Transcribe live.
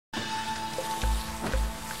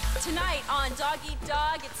Tonight on Dog Eat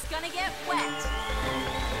Dog, it's gonna get wet.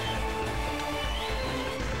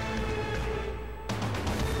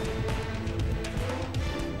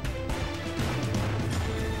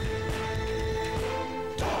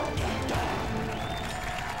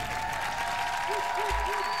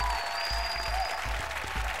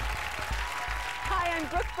 Hi, I'm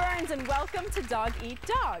Brooke Burns, and welcome to Dog Eat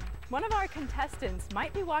Dog. One of our contestants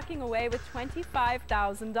might be walking away with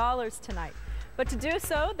 $25,000 tonight. But to do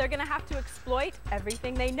so, they're going to have to exploit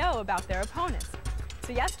everything they know about their opponents.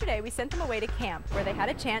 So yesterday, we sent them away to camp where they had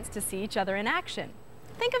a chance to see each other in action.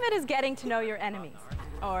 Think of it as getting to know your enemies,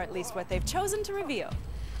 or at least what they've chosen to reveal.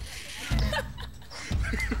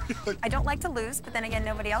 I don't like to lose, but then again,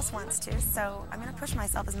 nobody else wants to, so I'm going to push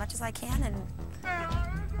myself as much as I can and,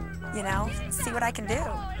 you know, see what I can do.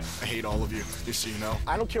 I hate all of you, just so you know.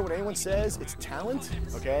 I don't care what anyone says, it's talent,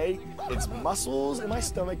 okay? It's muscles in my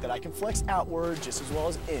stomach that I can flex outward just as well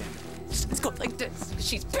as in. Let's go like this.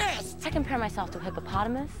 She's pissed. I compare myself to a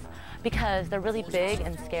hippopotamus because they're really big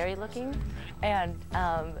and scary looking, and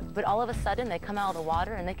but all of a sudden they come out of the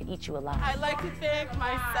water and they could eat you alive. I like to think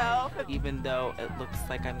myself. Even though it looks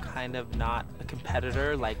like I'm kind of not a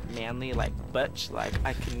competitor, like manly, like butch, like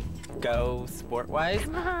I can go sport-wise.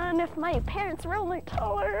 Come on, if my parents were only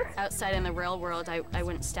taller. Outside in the real world, I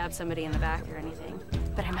wouldn't stab somebody in the back or anything,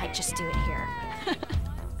 but I might just do it here.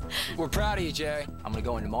 We're proud of you, Jerry. I'm gonna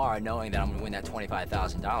go in tomorrow knowing that I'm gonna win that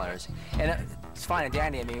 $25,000. And it's fine and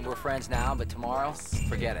dandy. I mean, we're friends now, but tomorrow,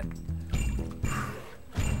 forget it.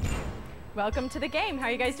 Welcome to the game. How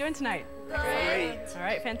are you guys doing tonight? Great. All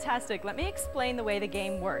right, fantastic. Let me explain the way the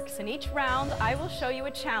game works. In each round, I will show you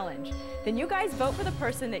a challenge. Then you guys vote for the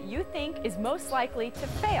person that you think is most likely to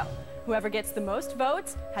fail. Whoever gets the most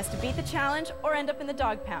votes has to beat the challenge or end up in the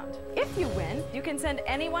dog pound. If you win, you can send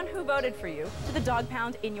anyone who voted for you to the dog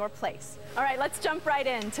pound in your place. All right, let's jump right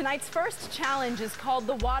in. Tonight's first challenge is called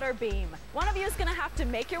the water beam. One of you is gonna have to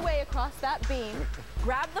make your way across that beam,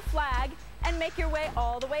 grab the flag, and make your way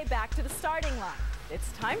all the way back to the starting line.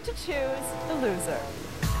 It's time to choose the loser.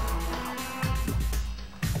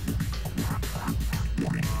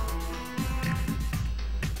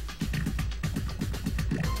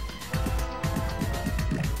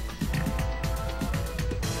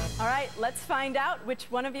 All right, let's find out which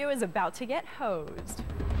one of you is about to get hosed.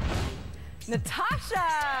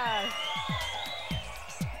 Natasha!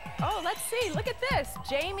 Oh, let's see, look at this.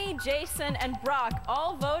 Jamie, Jason, and Brock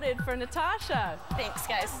all voted for Natasha. Thanks,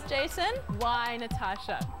 guys. Jason, why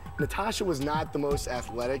Natasha? Natasha was not the most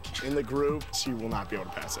athletic in the group. She will not be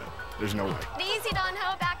able to pass it. There's no way. Easy, Don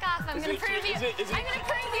Ho, back off. I'm gonna prove you. I'm gonna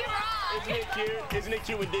prove you wrong. Isn't it cute? Isn't it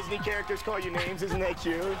cute when Disney characters call you names? Isn't that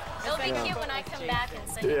cute? It'll be cute when I come back and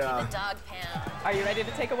send you to the dog pound. Are you ready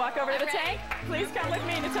to take a walk over to the tank? Please come with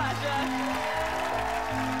me, Natasha.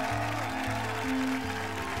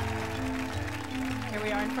 Here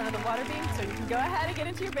we are in front of the water beam, so you can go ahead and get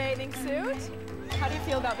into your bathing suit. How do you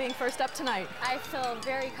feel about being first up tonight? I feel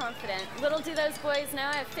very confident. Little do those boys know,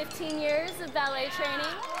 I have 15 years of ballet training.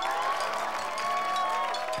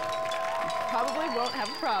 Probably won't have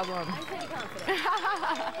a problem. I'm pretty confident.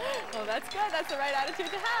 Well, that's good. That's the right attitude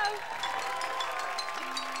to have.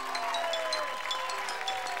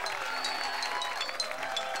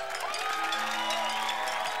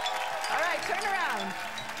 All right, turn around.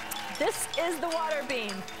 This is the water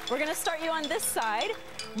beam. We're gonna start you on this side.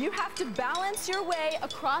 You have to balance your way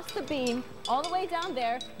across the beam, all the way down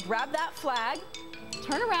there, grab that flag,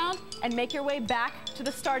 turn around, and make your way back to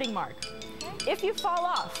the starting mark. Okay. If you fall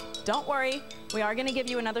off, don't worry, we are gonna give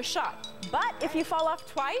you another shot. But if you fall off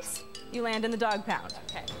twice, you land in the dog pound.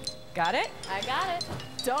 Okay. Got it? I got it.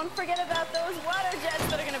 Don't forget about those water jets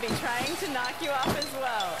that are gonna be trying to knock you off as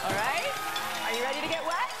well, all right? Are you ready to get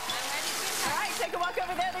wet? I'm ready to get All right, take a walk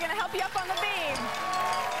over there. They're gonna help you up on the beam.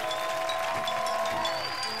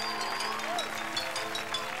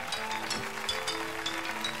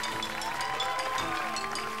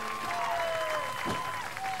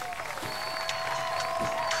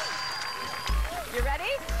 You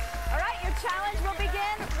ready? All right, your challenge will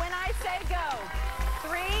begin when I say go.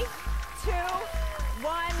 3, 2,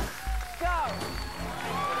 1, go.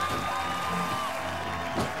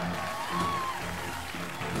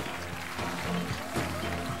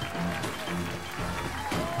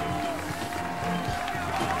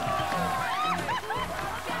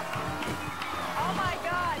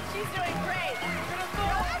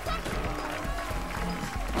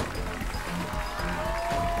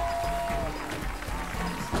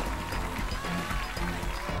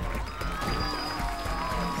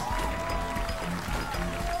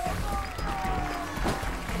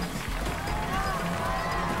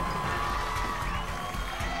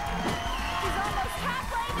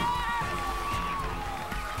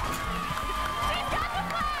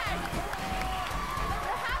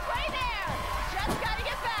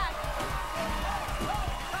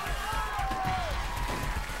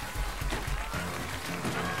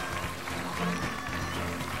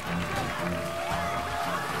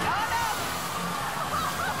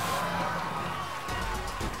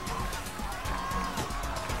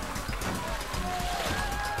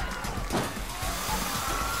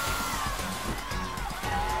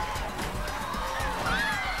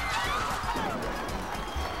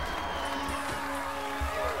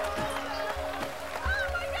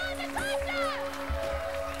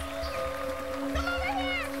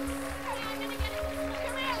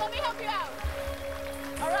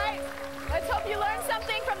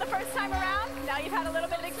 first time around. Now you've had a little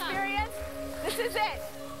bit of experience. This is it.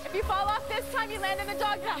 If you fall off this time, you land in the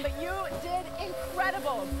dog pound, but you did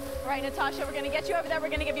incredible. All right, Natasha, we're gonna get you over there. We're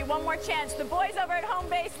gonna give you one more chance. The boys over at home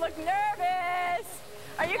base look nervous.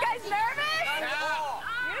 Are you guys nervous? No.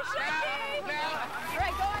 You should be. All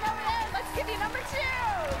right, go on over there. Let's give you number 2.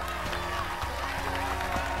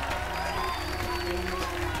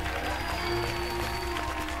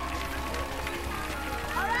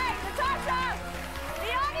 All right, Natasha,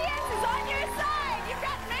 the audience is on your side. You've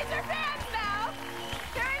got major fans now.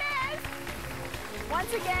 Here it is.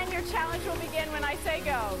 Once again, your challenge will begin when I say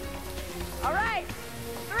go. All right,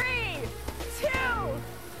 3, 2,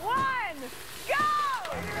 1, go!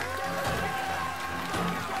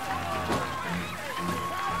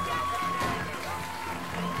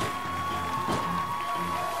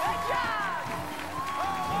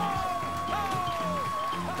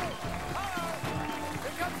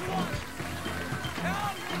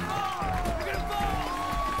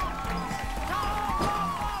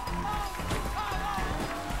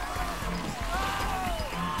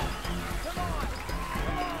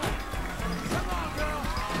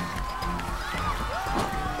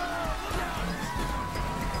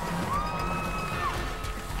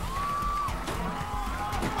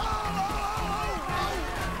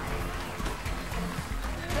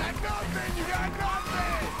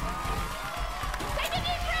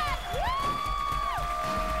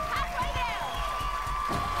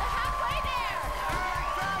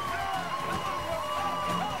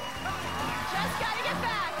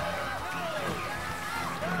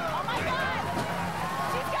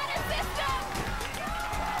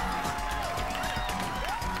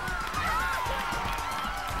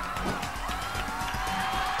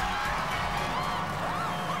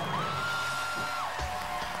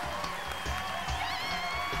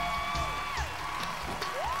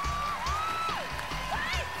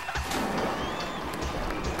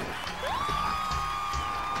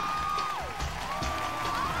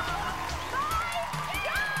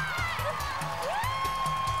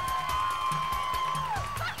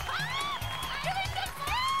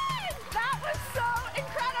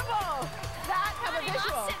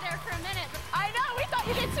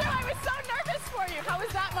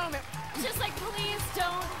 Just like, please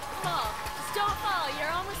don't fall. Just don't fall.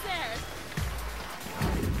 You're almost there.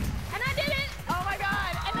 And I did it. Oh my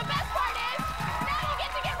God. And the best part is, now you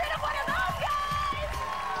get to get rid of one of those guys.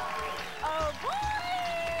 Oh,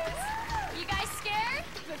 boys. You guys scared?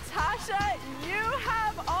 Natasha, you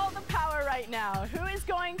have all the power right now. Who is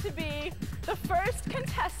going to be the first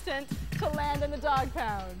contestant to land in the dog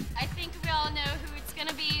pound? I think we all know who it's going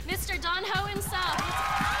to be. Mr. Don Ho himself.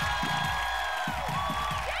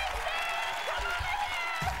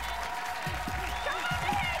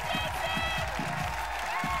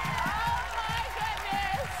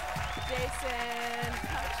 Jason,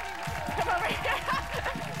 come over here.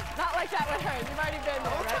 Not like that with her. You've already been there,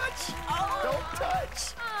 Don't right? touch. Oh. Don't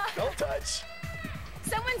touch. Don't touch.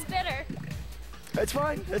 Someone's bitter. It's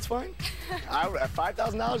fine. It's fine.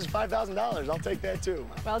 $5,000 is $5,000. I'll take that too.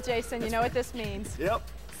 Well, Jason, you know what this means. Yep.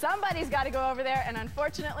 Somebody's got to go over there, and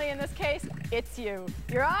unfortunately, in this case, it's you.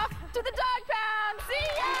 You're off to the dog pound. See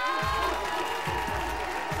ya!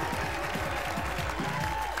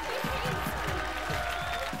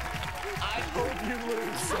 I hope you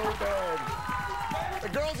lose so bad. The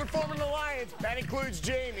girls are forming an alliance. That includes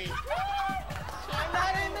Jamie. I'm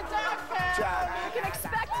not in the dog pound. You can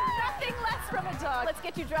expect nothing less from a dog. Let's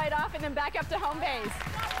get you dried off and then back up to home base.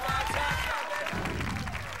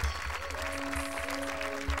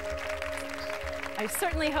 I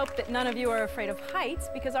certainly hope that none of you are afraid of heights,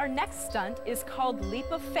 because our next stunt is called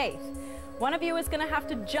Leap of Faith. One of you is going to have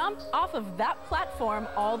to jump off of that platform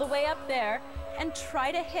all the way up there and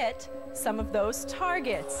try to hit some of those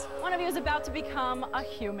targets. One of you is about to become a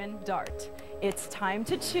human dart. It's time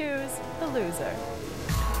to choose the loser.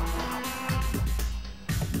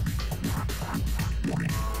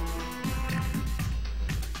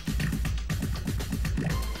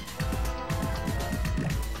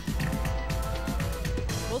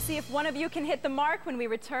 We'll see if one of you can hit the mark when we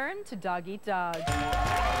return to Dog Eat Dog.